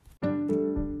 Bye.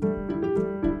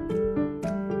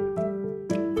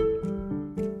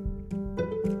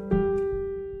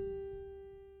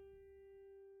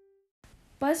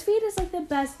 BuzzFeed is like the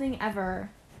best thing ever.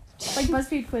 Like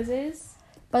BuzzFeed quizzes.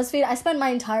 BuzzFeed, I spent my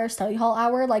entire study hall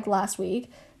hour, like, last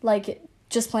week, like,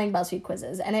 just playing BuzzFeed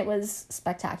quizzes, and it was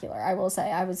spectacular, I will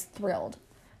say. I was thrilled.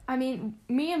 I mean,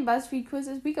 me and BuzzFeed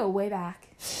quizzes, we go way back.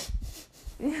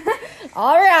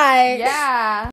 All right. Yeah.